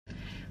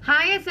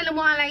Hai,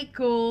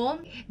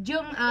 Assalamualaikum.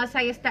 Jom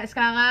saya start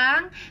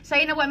sekarang.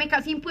 Saya nak buat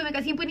makeup simple.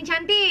 Makeup simple ni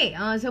cantik.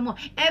 Semua.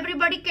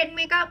 Everybody can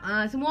make up.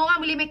 Semua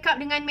orang boleh make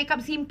up dengan makeup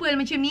simple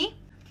macam ni.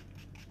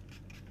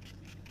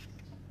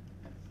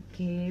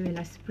 Okay,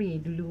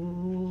 spray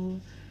dulu.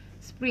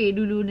 Spray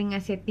dulu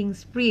dengan setting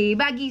spray.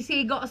 Bagi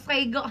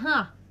segak-segak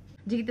ha.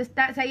 Jadi kita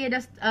start. Saya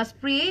dah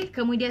spray.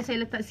 Kemudian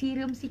saya letak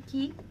serum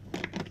sikit.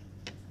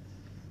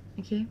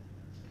 Okay.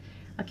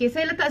 Okay,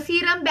 saya letak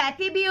serum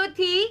Betty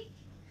Beauty.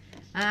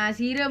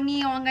 Serum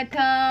ni orang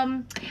kata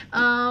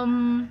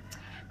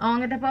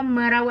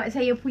merawat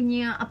saya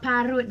punya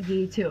parut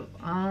gitu.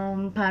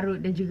 Parut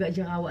dan juga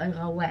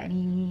jerawat-jerawat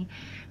ni.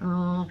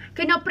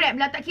 Kena prep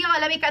lah, tak kira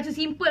lah makeup tu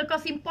simple kau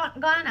simpot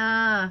kan.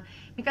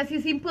 Makeup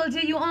simple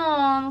je you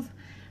all.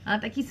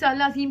 Tak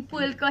kisahlah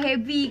simple ke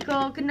heavy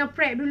ke, kena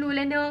prep dulu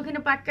lah no.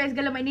 Kena pakai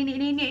segala mak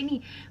nenek-nenek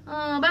ni.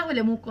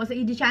 Barulah muka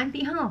saya dia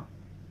cantik ha.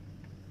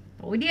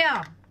 Oh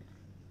dia.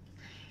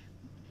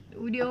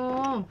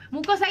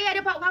 Muka saya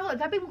ada parut-parut,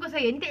 tapi muka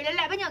saya ni tak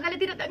lelat banyak. Kalau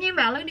tidak tak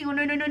menyembang lah ni.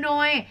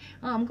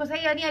 Muka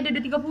saya ni ada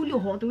 30.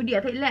 Tu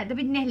dia tak lelat,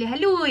 tapi ni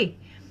halus.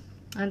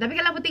 Tapi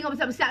kalau aku tengok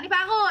besar-besar ni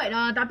parut.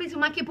 Tapi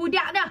semakin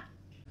pudak dah.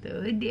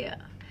 Tu dia.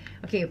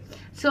 Okay,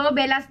 so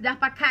Bellaz dah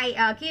pakai.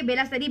 Okay,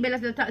 Bellaz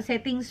letak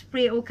setting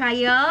spray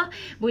Okaya.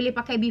 Boleh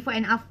pakai before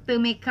and after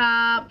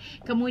makeup.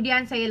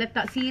 Kemudian saya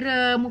letak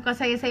serum. Muka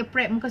saya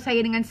prep muka saya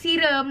dengan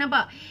serum.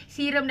 Nampak?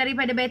 Serum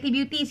daripada Betty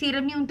Beauty.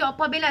 Serum ni untuk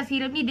apa Bellaz?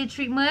 Serum ni dia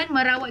treatment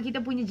merawat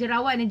kita punya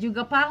jerawat dan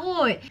juga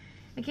parut.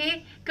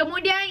 Okay,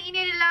 kemudian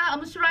ini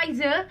adalah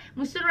moisturiser.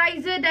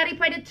 Moisturiser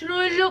daripada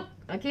True.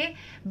 Okay,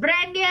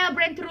 brand dia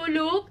brand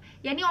True.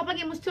 Yang ni orang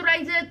panggil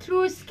moisturiser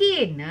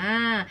Truskin.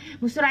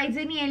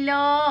 Moisturiser ni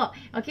elok.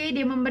 Okay,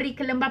 dia memberi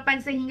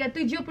kelembapan sehingga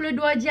 72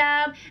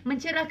 jam,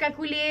 mencerahkan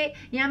kulit.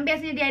 Yang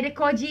bestnya dia ada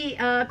koji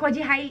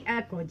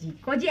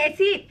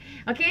acid.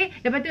 Okay,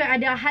 lepas tu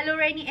ada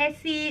hyaluronic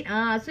acid.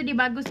 So dia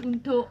bagus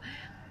untuk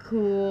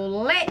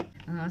kulit.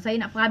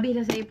 Saya nak perhabis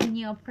dah saya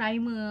punya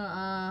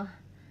primer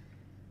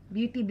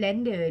beauty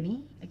blender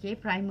ni. Okay,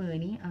 primer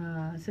ni.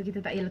 So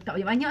kita tak payah letak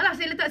banyak-banyak lah.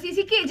 Saya letak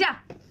sikit-sikit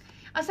je.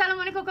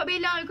 Assalamualaikum Kak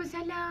Bella.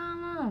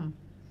 Waalaikumsalam.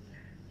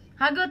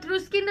 Harga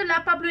Truskin tu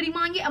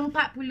RM85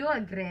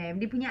 40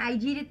 gram. Dia punya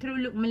IG dia True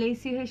Look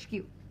Malaysia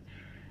HQ.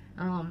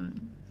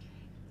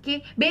 Okay,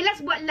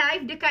 Bellaz buat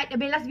live dekat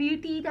Bellaz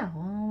Beauty dah.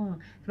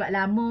 Sebab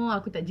lama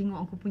aku tak jenguk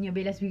aku punya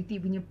Bellaz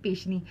Beauty punya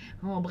page ni.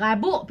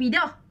 Berabuk pi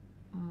dah.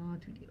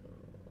 Tu dia.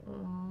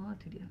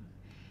 Tu dia.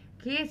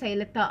 Okay,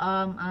 saya letak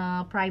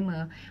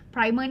primer.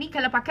 Primer ni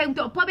kalau pakai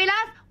untuk apa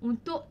Bellaz?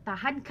 Untuk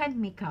tahankan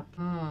makeup.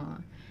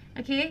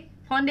 Okay,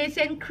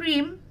 Pondesyen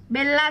cream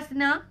Bellaz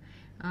na.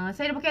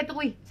 Saya dah pakai tu.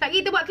 Saat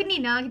kita buat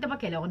kening kita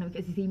pakai lah orang nak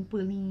makeup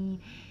simple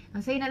ni.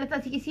 Saya nak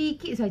letak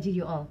sikit-sikit saja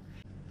you all.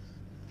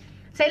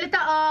 Saya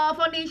letak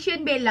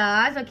foundation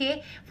Bellaz.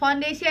 Okay,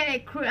 foundation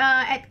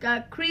at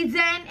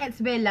Chriszen at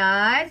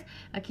Bellaz.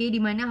 Okay, di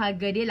mana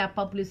harga dia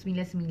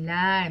RM89.9.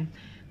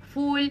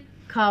 Full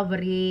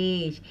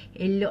coverage.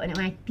 Elok nak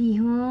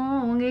mati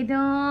orang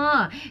kata.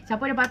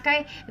 Siapa dah pakai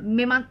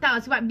memang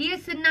tahu sebab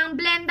dia senang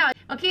blend tau.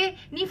 Okay,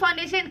 ni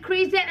foundation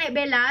Chriszen at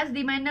Bellaz,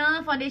 di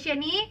mana foundation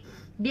ni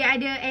dia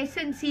ada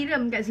essence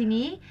serum kat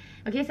sini.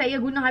 Okay,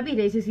 saya guna habis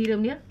dah essence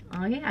serum dia.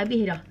 Okay,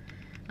 habis dah.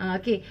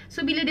 Okay,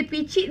 so bila dia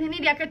picit ni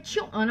dia akan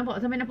cuk.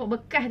 Nampak sampai nampak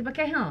bekas dia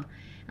pakai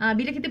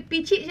bila kita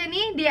picit macam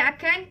ni dia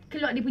akan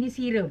keluar dia punya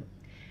serum.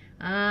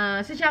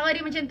 So cara dia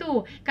macam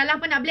tu. Kalau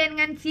hampa nak blend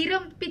dengan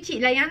serum,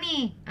 picit lah yang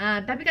ni.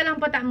 Tapi kalau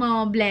hampa tak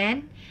mau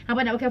blend,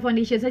 hampa nak pakai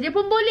foundation saja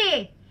pun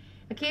boleh.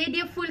 Okay,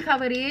 dia full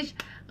coverage.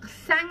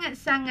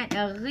 Sangat-sangat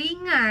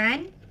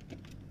ringan.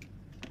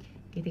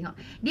 Okay, tengok.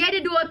 Dia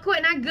ada dua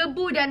kod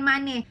Gebu dan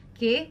manis.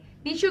 Okay,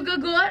 ni sugar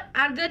gold,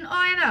 argan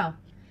oil tau.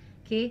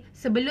 Okay,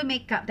 sebelum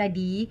makeup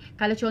tadi,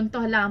 kalau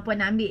contohlah hampa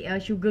nak ambil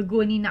sugar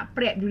gold ni, nak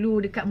prep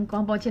dulu dekat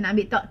muka hampa, macam nak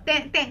ambil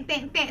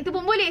tek tu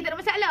pun boleh, tak ada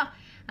masalah.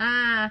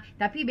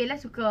 Tapi Bella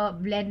suka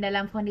blend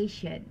dalam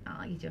foundation.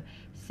 Gitu.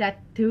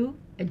 1,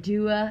 2,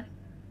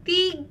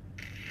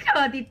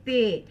 3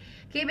 titik.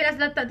 Okay, Bella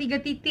letak 3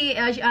 titik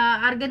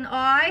argan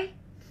oil.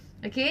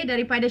 Okay,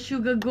 daripada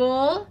sugar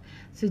gold.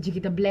 So, jom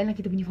kita blend lah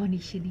kita punya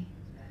foundation ni.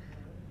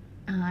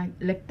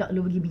 Letak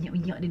dulu bagi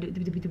minyak-minyak dia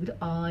duduk betul-betul.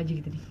 Jom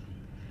kita ni.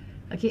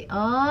 Okay,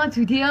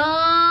 tu dia.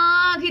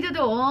 Kita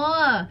tu.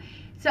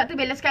 Sebab tu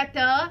Bella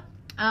kata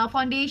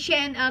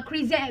foundation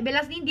Chriszen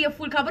Bellaz ni dia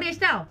full coverage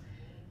tau.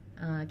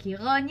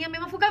 Kiranya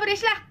memang full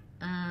coverage lah.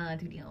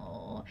 Tu dia.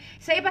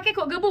 Saya pakai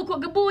kod Gebu. Kod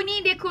Gebu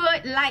ni dia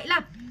kod light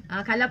lah.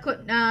 Kalau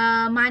kod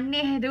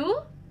manis tu,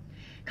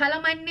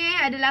 kalau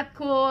manis adalah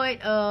kod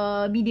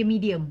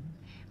medium.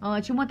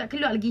 Cuma tak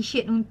keluar lagi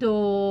shade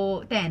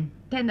untuk tan.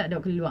 Tan tak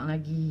ada keluar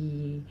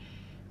lagi.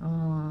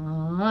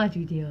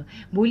 Tu dia.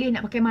 Boleh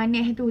nak pakai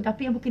manis tu,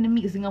 tapi yang kena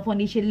mix dengan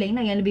foundation lain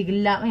lah yang lebih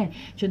gelap kan.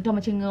 Contoh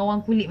macam orang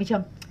kulit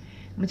macam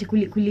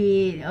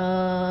kulit-kulit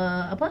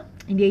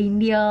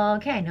India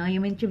kan,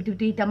 yang macam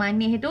betul-betul hitam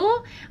manis tu,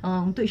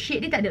 untuk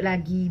shade dia tak ada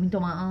lagi. Minta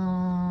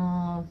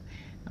maaf.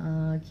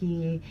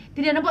 Okay,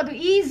 tu dia nampak tu,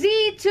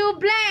 easy to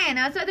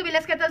blend. Sebab tu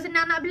Bellaz kata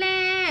senang nak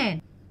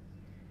blend.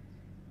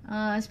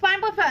 Span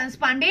apa?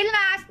 Span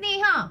Bellaz ni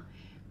ha.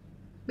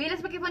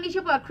 Bellaz pakai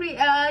foundation apa?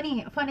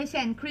 Ni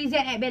Pondesyen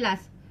Chriszen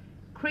Bellaz.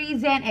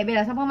 Chriszen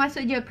Bellaz. Sampai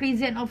masuk je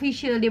Chriszen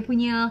official dia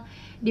punya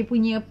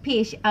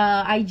page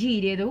IG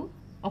dia tu.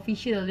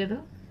 Official dia tu.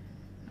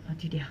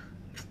 Tu dia.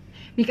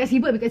 Makeup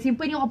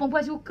simple ni orang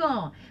perempuan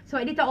suka.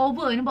 Sebab dia tak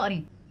over, nampak ni.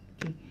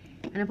 Okay.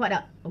 Nampak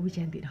tak? Oh,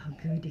 cantik dah.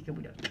 Gede ke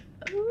budak.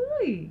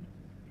 Ui.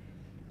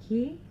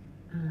 Okay.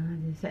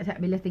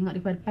 Sat-sat Bellaz tengok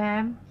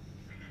depan.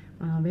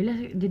 Bellaz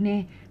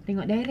jenis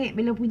tengok direct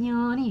Bella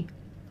punya ni.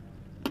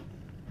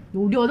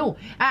 Mudah tu.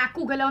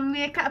 Aku kalau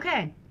makeup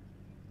kan.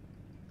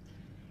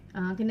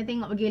 Kena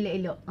tengok bagi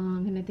elok-elok.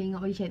 Kena tengok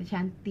bagi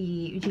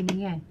cantik macam ni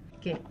kan.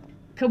 Okay.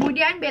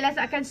 Kemudian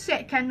Bellaz akan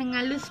setkan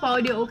dengan loose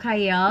powder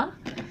Okaya.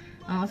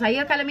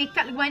 Saya kalau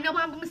makeup ke mana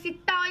pun mesti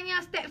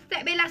tahunya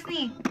step-step Bellaz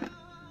ni.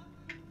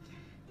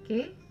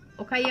 Okay.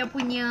 Okaya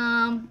punya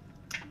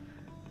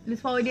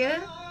loose powder.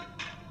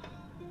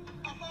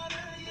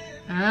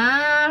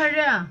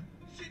 Ada.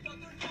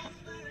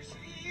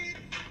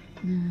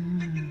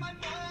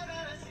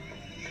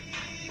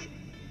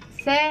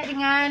 Set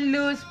dengan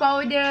loose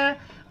powder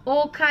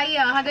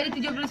Okaya. Harga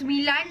dia 79.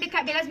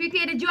 Dekat Bellaz Beauty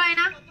ada jual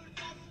lah.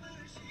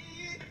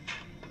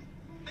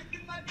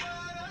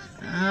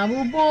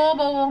 Bubur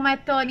bawah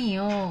mata ni.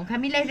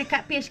 Kami live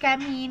dekat page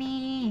kami ni.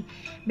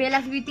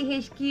 Bellaz Beauty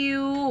HQ.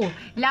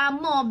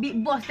 Lama Big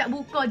Boss tak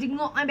buka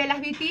jenguk Bellaz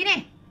Beauty ni.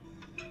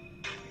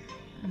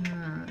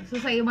 So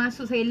saya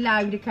masuk, saya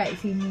live dekat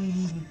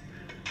sini.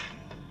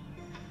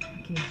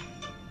 Okay.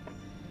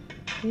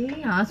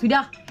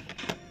 Sudah.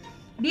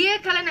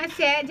 Dia kalau nak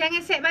set, jangan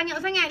set banyak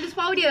sangat loose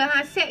powder.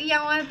 Set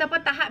yang orang kata apa,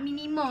 tahap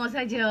minimal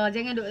saja.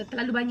 Jangan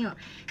terlalu banyak.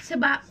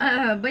 Sebab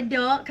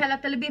bedok kalau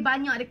terlebih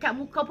banyak dekat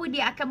muka pun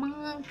dia akan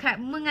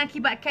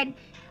mengakibatkan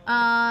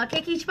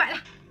keki cepat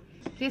lah.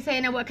 Okay,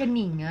 saya nak buat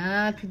kening.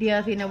 Tu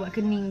dia, saya nak buat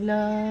kening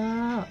pula.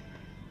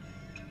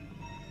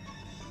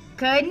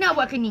 Kena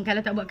buat kening.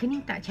 Kalau tak buat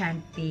kening tak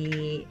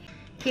cantik.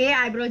 Okay,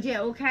 eyebrow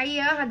gel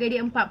Okaya. Harga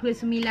dia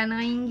RM49.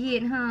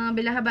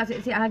 Bila habis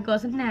siap-siap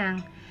harga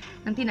senang.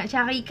 Nanti nak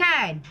cari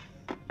kan.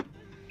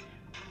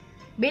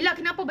 Bella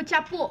kenapa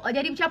bercapuk?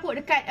 Jadi bercapuk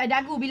dekat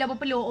dagu bila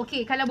berpeluh.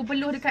 Okey, kalau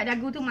berpeluh dekat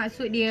dagu tu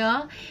maksud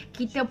dia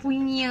kita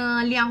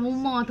punya liang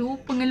rumah tu,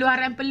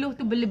 pengeluaran peluh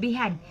tu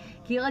berlebihan.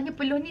 Kiranya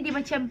peluh ni dia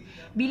macam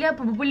bila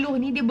berpeluh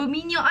ni dia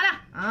berminyak lah.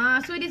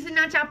 So dia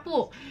senang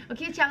capuk.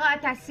 Okey, cara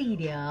atasi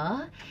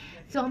dia,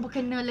 so orang pun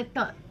kena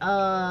letak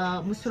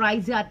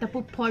moisturiser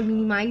ataupun pore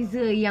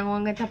minimizer yang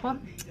orang kata apa,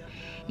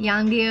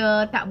 yang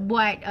dia tak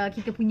buat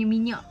kita punya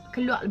minyak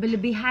keluar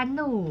berlebihan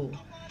tu.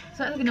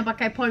 Sebab tu kena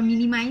pakai pore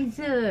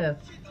minimizer.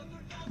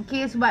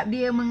 Okay, sebab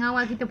dia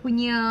mengawal kita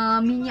punya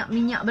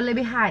minyak-minyak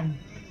berlebihan.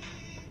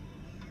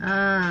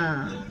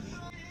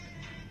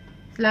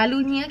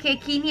 Selalunya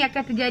keki ni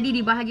akan terjadi di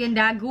bahagian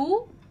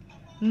dagu,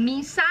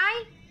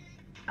 misai,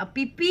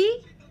 pipi,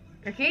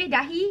 okay,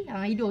 dahi,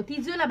 hidung.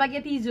 T-zone lah,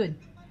 bahagian T-zone.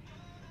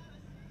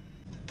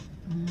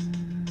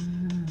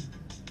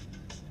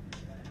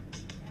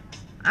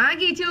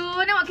 Gitu.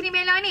 Nampak kini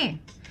Bella ni?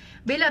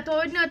 Bella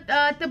toner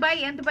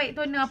terbaik, yang terbaik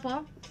toner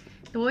apa?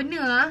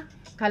 Toner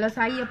kalau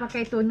saya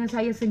pakai toner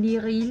saya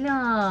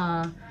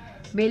sendirilah.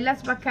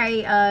 Bellaz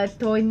pakai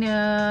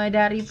toner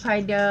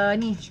daripada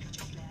ni.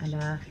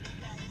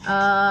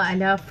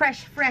 Alah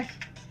fresh.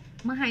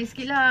 Mahal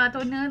sikit lah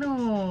toner tu.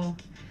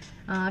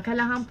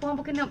 Kalau hampa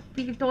apa kena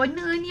pilih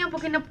toner ni,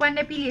 apa kena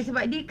pandai pilih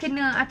sebab dia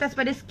kena atas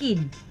pada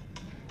skin.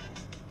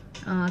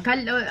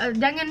 Kalau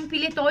jangan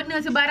pilih toner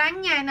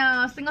sebarangan.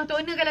 Setengah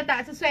toner kalau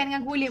tak sesuai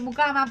dengan kulit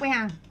muka apa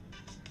hang.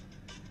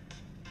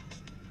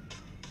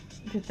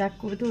 Kita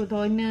takut tu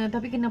toner,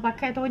 tapi kena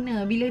pakai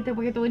toner. Bila kita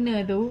pakai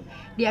toner tu,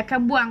 dia akan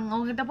buang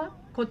orang kata apa?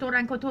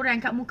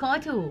 Kotoran-kotoran kat muka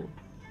tu.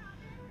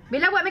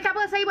 Bella buat makeup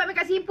apa? Saya buat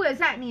makeup simple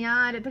saat ni.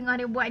 Dia tengah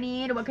dia buat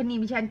ni, dia buat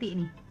kening cantik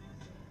ni.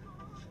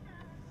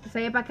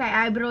 Saya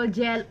pakai eyebrow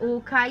gel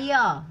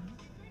Okaya.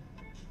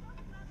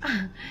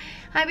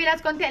 Hai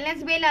Bellaz, contact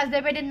lens Bellaz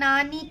daripada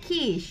Nani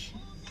Kish.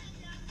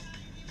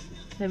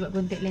 Saya buat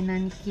contact lens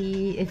Nani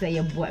Kish.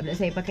 Saya buat pula,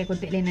 saya pakai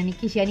contact lens Nani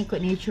Kish yang ni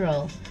kod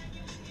natural.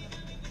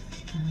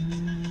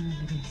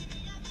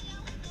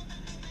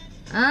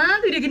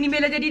 Tu dia kening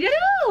Bella jadi dah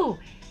tu.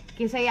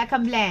 Okay, saya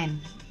akan blend.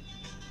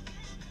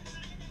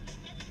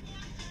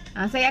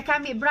 Saya akan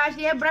ambil brush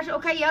dia, brush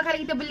Okaya.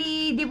 Kalau kita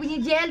beli dia punya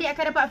gel, dia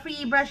akan dapat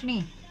free brush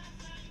ni.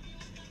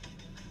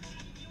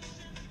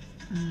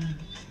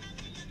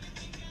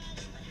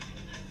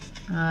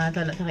 Tak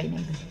nak tarik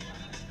ni tu.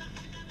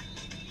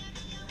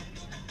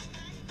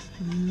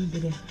 Tu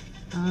dia.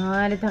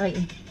 Dia tarik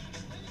ni.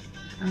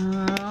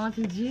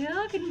 Tu je.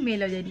 Kening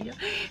Bella jadi dah.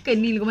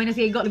 Kening ke mana,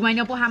 segak ke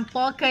mana pun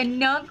hampa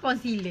kena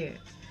concealer.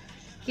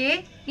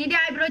 Okay. Ni dia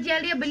eyebrow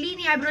gel dia. Beli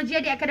ni eyebrow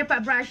gel dia akan dapat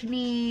brush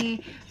ni.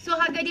 So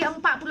harga dia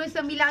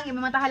RM49.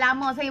 Memang tahan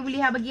lama. Saya boleh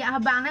bagi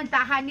abang kan.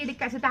 Tahan dia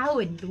dekat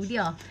setahun. Tu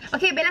dia.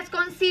 Okay, Bellaz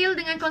conceal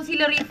dengan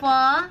concealer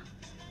Riffaa.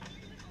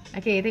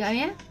 Okay, tengok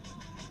ni ya.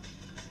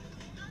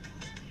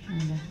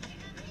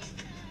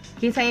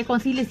 Okay, saya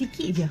concealer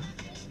sikit je.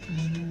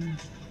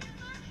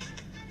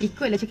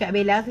 Ikutlah cakap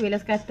Bellaz.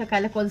 Bellaz kata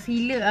kalau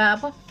concealer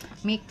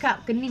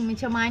makeup kening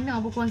macam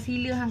mana apa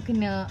concealer hang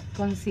kena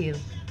conceal.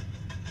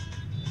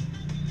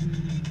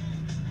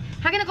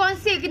 Hang kena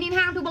conceal kening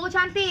hang tu baru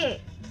cantik.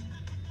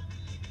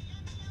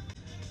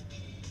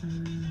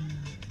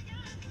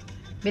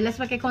 Bellaz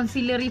pakai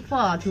concealer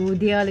Riffaa tu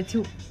dia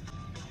letup.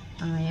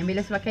 Yang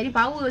Bellaz pakai ni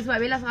power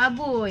sebab Bellaz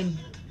rabun.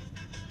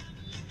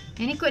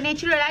 Yang ni kot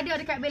natural ada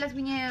dekat Bellaz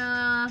punya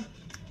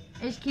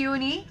HQ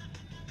ni.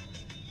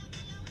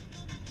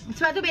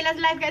 Sebab tu Bellaz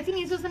live kat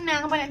sini so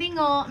senang apa nak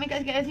tengok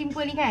makeup sikit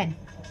simple ni kan.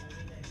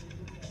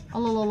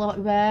 Allah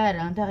Akbar.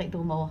 Tarik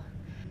turun bawah.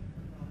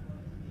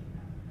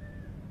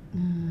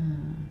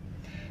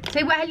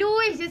 Saya buat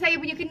halus je saya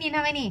punya kening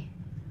hari ni.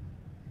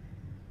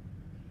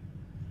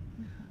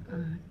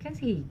 Kan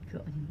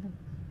segak macam tu.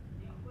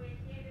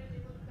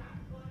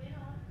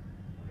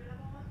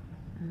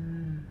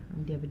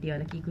 Dia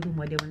lelaki ku tu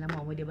model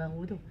lama model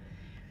baru tu.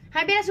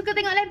 Hai Bellaz suka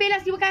tengok live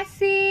Bellaz, terima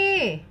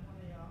kasih.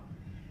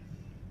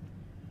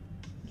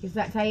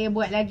 Sekejap saya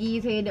buat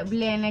lagi, saya nak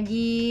blend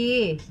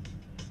lagi.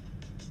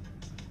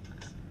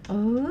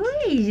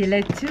 Oi, je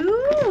lah tu.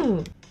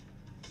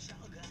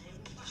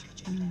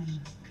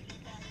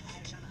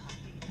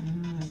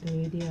 Tu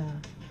dia.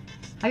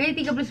 Harga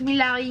ni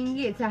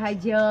RM39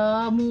 sahaja.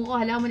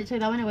 Murah lah. Nak cari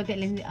tahu mana kontak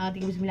lens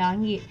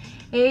RM39.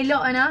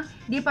 Elok lah.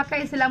 Dia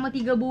pakai selama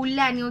 3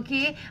 bulan ni,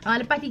 okey.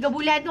 Lepas 3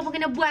 bulan tu apa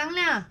kena buang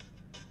lah.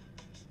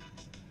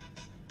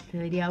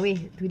 Tu dia weh.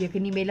 Tu dia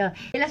kening Bella.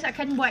 Bellaz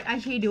akan buat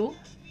eyeshadow.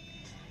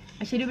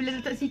 Eyeshadow Bella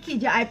letak sikit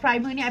je eye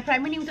primer ni. Eye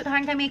primer ni untuk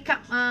tahankan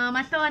makeup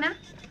mata lah.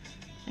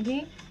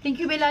 Okay. Thank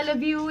you Bella.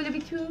 Love you. Love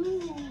you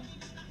too.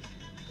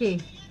 Okay.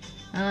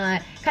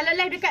 Kalau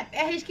live dekat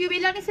HQ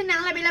Bella ni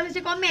senang lah. Bella baca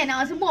komen.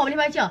 Semua boleh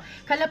baca.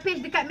 Kalau page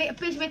dekat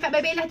page makeup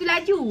by Bella tu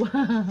laju.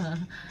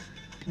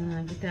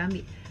 Kita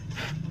ambil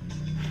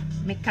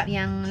makeup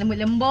yang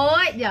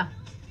lembut-lembut je.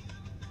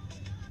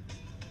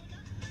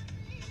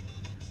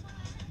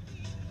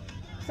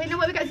 Saya nak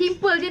buat makeup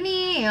simple je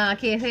ni.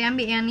 Okay, saya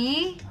ambil yang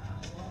ni.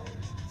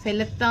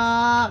 Saya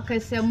letak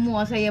ke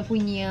semua saya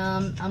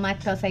punya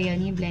mata saya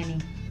ni blend ni.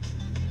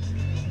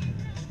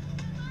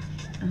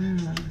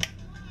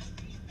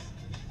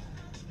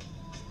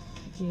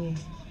 Okay.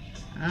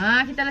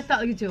 Kita letak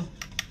lagi tu.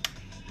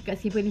 Dekat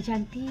siput ni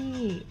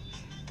cantik.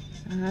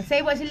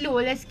 Saya buat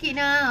slow lah sikit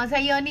lah.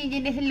 Saya ni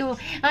jenis slow.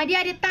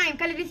 Dia ada time.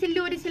 Kalau dia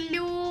slow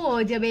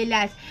je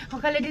Bellaz.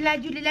 Kalau dia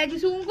laju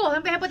sungguh.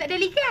 Sampai apa tak ada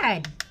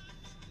likan.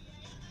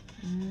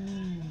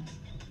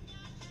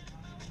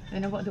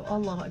 Saya nampak tu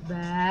Allah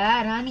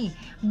Akbar. Ni.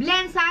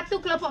 Blend satu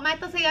kelopak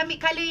mata saya ambil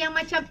colour yang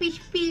macam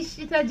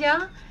peach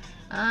saja.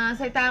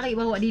 Saya tarik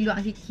bawa di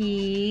luar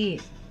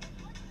sikit.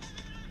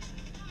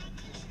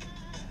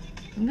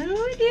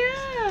 Dia.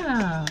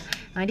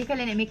 Dia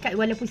kalau nak makeup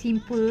walaupun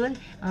simple,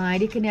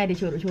 dia kena ada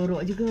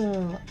corok-corok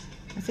juga.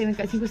 Saya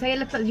makeup simple, saya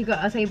letak juga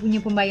saya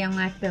punya pembayang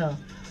mata.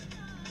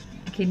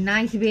 Okay,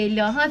 nice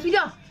Bella.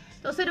 Sudah.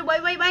 Tak usah dah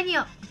buat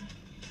banyak-banyak.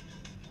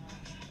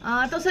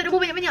 Tak usah dah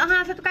buat banyak-banyak.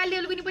 Satu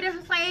colour lagu ni pun dah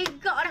selesai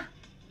gak dah.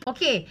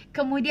 Okay,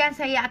 kemudian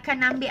saya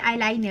akan ambil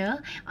eyeliner.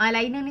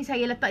 Eyeliner ni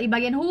saya letak di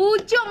bahagian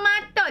hujung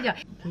mata je.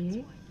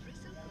 Okay.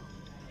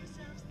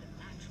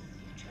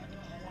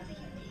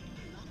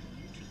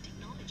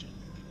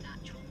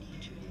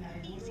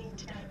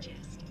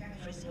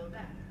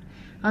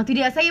 Tu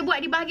dia. Saya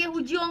buat di bahagian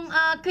hujung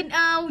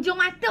hujung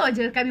mata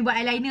je kami buat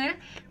eyeliner.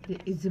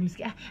 Zoom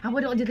sikit. Apa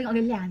dok je tengok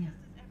gelangnya.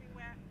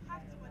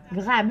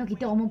 Geram tu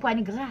kita orang perempuan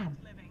ni geram.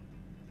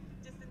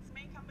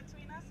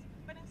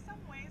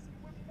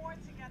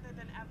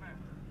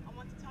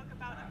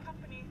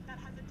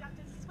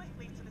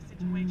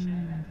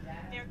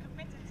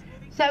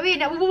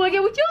 Sawi nak bubuh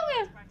bahagian hujung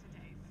ke?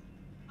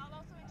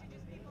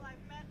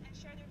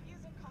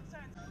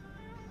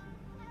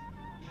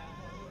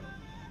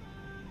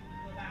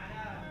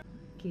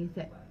 Okay,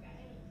 set.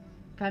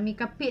 Kami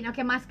kepit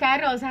pakai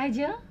mascara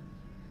sahaja.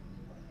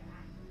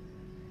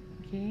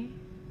 Okay.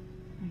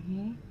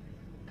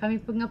 Kami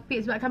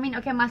pengepit sebab kami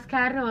nak pakai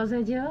mascara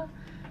saja.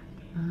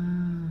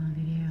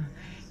 Ni dia.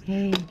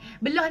 Hey,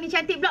 belah ni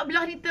cantik pula.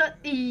 Belah ni tak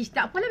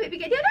apalah ambil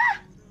pikat dia dah.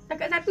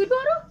 Takat 1, 2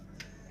 tu.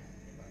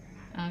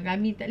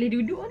 Kami tak boleh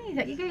duduk ni.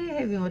 Sekejap lagi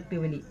heavy water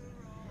balik.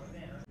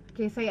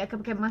 Okay, saya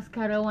akan pakai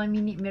mascara 1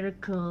 Minute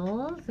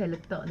Miracle. Saya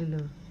letak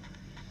dulu.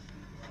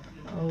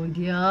 Oh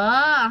dia.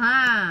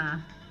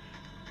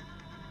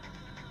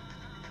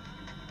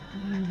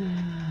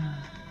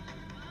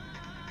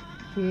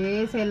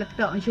 Okay, saya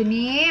letak macam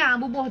ni.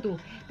 Bubuh tu.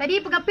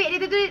 Tadi pengepit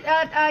dia tu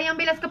yang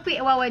Bellaz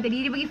kepit awal-awal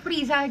tadi. Dia bagi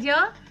free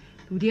sahaja.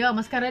 Tu dia,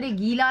 mascara dia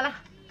gila lah.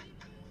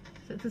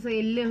 So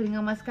saya love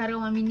dengan mascara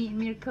 1 Minute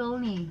Miracle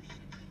ni.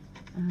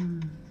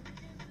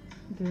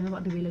 Tu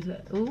nampak tu Bellaz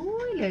buat.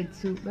 Oh,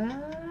 letup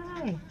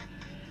bye.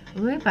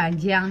 Oi,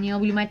 panjangnya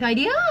bulu mata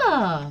dia.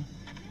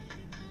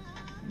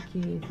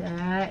 Okey,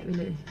 set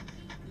bila.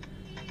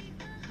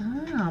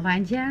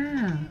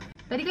 Panjang.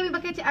 Tadi kami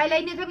pakai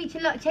eyeliner kami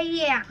celak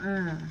Cayaq.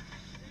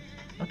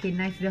 Okey,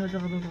 nice dah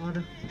tu.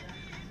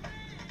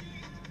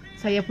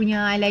 saya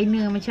punya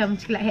eyeliner macam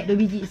coklat hat 2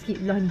 biji sikit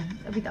belah ni.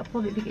 Tapi tak apa,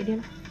 ambil paket dia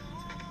lah.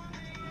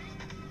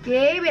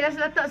 Okay, Bellaz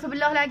letak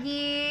sebelah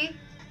lagi.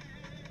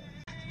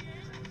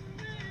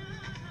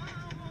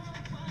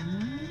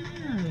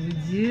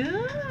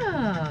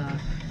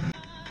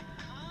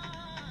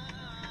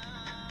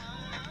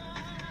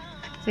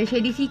 Saya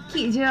shading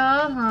sikit je.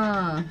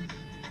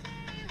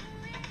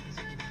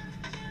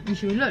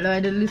 Insyaallah lah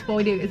ada loose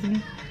powder kat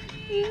sini.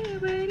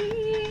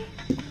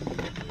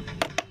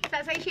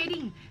 Tak, saya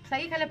shading.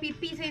 Saya kalau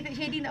pipi saya tak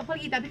shading tak apa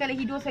lagi. Tapi kalau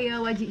hidung saya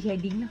wajib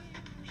shading lah.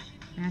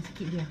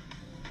 Sikit je.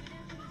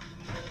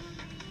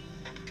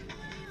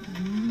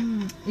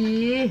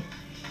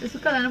 Tak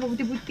suka lah nampak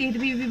putih-putih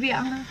tepi bibir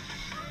lah.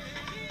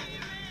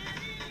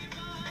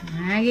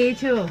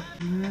 Gitu.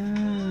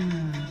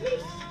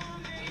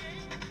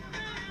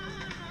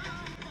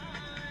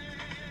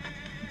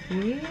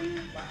 Okay.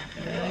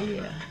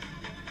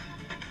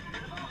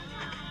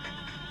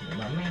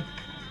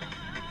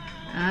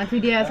 Tu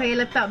dia, saya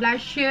letak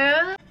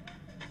blusher.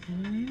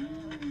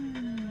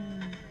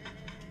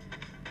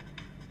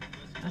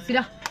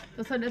 Sudah.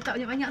 Tak usah letak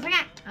banyak-banyak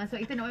sangat. Sebab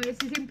kita nak buat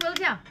simple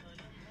je.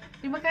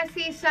 Terima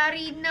kasih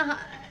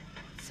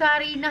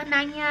Sarinah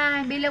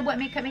nanya, Bella buat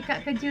makeup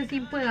kerja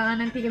simple lah.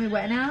 Nanti kami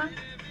buat lah.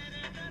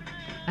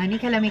 Ni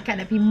kalau makeup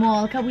nak pergi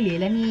mall kan boleh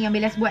lah ni. Yang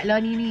Bellaz buat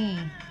lah ni.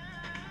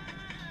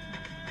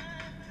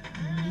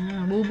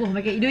 Bubuh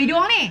pakai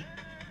hidung-hidung ni.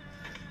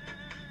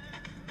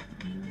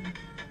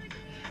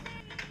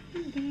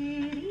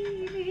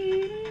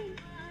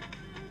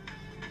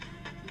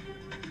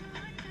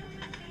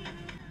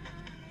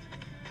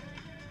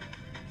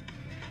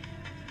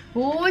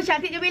 Oh,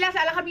 cantik je Bellaz.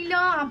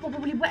 Alhamdulillah. Hampa pun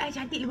boleh buat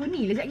cantik lagu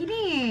ni lah sekejap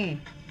gini.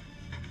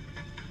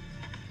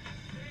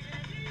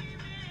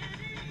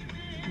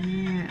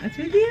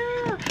 Itu dia.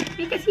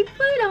 Makeup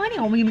simple lah ni.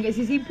 Orang panggil makeup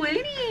simple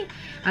ni.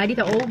 Dia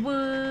tak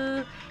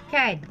over.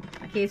 Kan?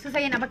 Okay, so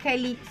saya nak pakai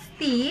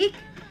lipstick.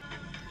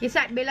 Okay,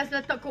 Sat, Bellaz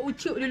letak ke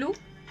ucuk dulu.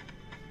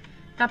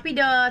 Tapi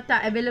dah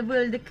tak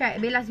available dekat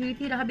Bellaz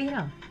Beauty, dah habis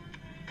dah.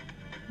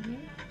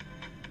 Okay.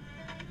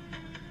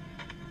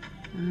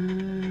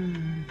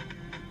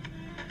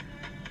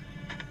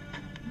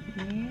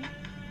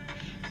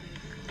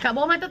 Kat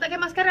bawah mata tak pakai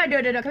mascara.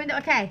 Dah. Kami tak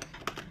pakai.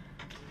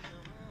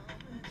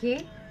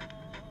 Okay.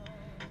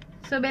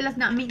 So, Bellaz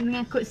nak mix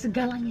dengan kod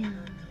segalanya.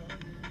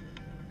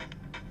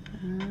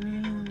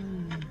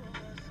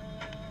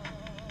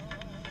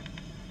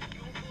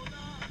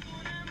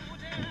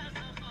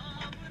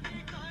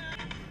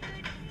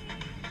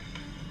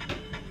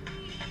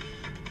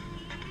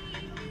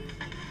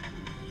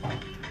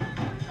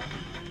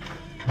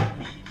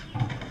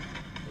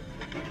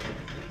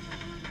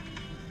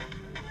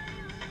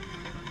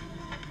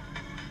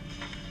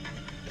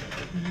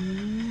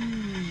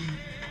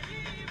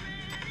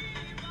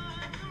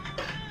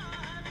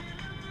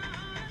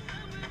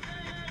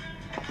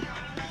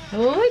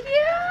 Oh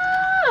dia.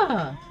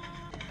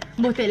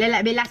 Tak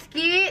lelat Bellaz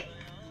sikit.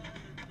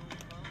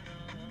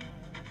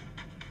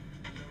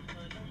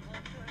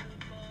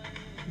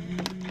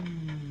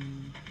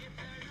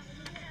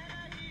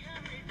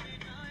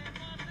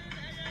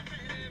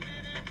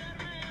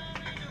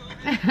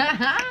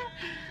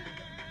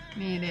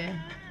 Ni dia.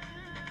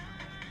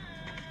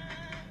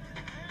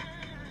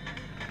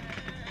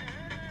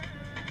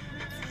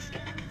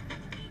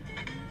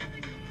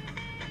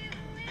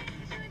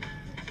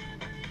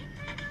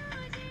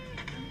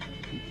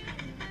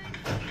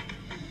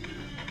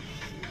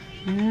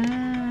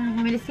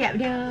 Mama dah siap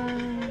dah.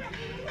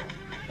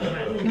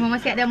 Ni Mama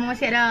siap dah.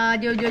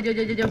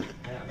 Jom.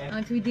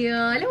 Tu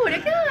dia. Lawa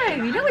dah kan?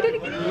 Lawa dah ni.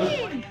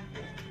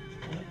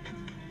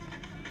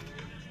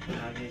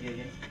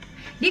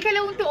 Dia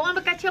kalau untuk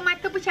orang berkaca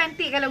mata pun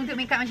cantik kalau untuk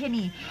makeup macam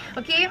ni.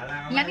 Okey.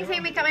 Yang ni saya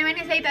makeup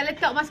mana-mana saya tak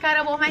letak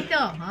mascara bawah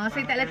mata.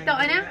 Saya tak letak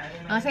mana.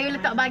 Saya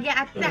letak bahagian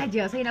atas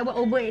je. Saya nak buat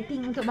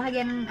overacting untuk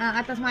bahagian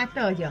atas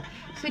mata je.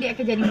 So dia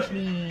akan jadi macam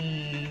ni.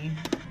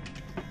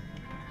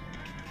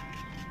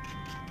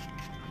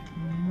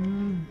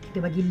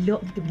 Kita bagi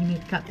lock kita punya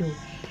makeup tu.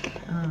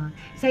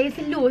 Saya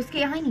slow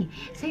sikit hari ni.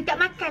 Saya tak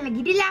makan lagi.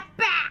 Dia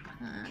lapar.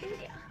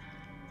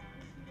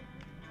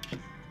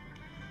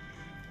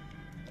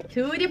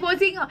 Tu dia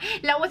posing.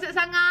 Lawa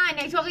sangat.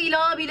 Naik suara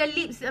lah bila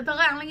lips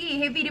terang lagi.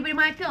 Heavy daripada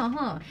mata.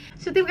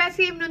 So terima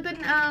kasih menonton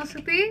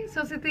Siti.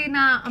 So Siti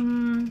nak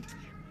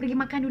pergi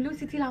makan dulu.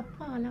 Siti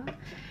lapar lah.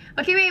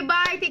 Okay,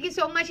 bye. Thank you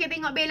so much yang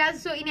tengok Bellaz.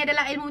 So ini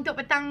adalah ilmu untuk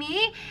petang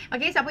ni.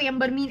 Okay, siapa yang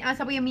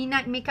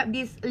minat makeup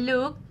this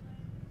look,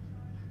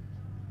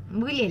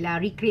 boleh lah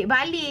recreate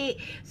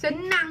balik.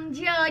 Senang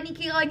je ni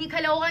kiranya.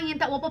 Kalau orang yang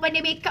tak berapa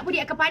pandai makeup pun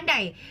dia akan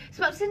pandai.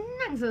 Sebab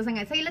senang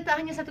sangat. Saya letak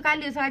hanya satu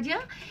colour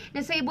saja.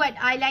 Dan saya buat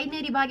eyeliner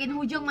di bahagian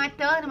hujung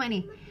mata. Nampak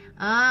ni?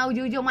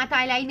 Hujung-hujung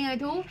mata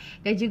eyeliner tu.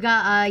 Dan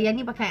juga yang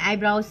ni pakai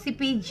eyebrow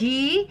CPG.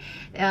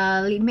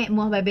 Lipsmatte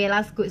MUAH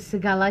Bellaz kod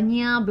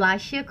segalanya.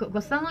 Blusher kod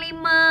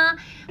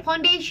 05.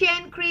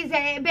 Pondesyen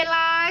Chriszen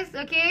Bellaz.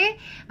 Okay.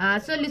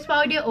 So loose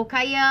powder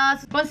Okaya.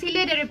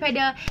 Concealer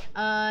daripada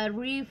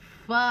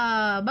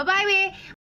Riffaa. Bye-bye weh.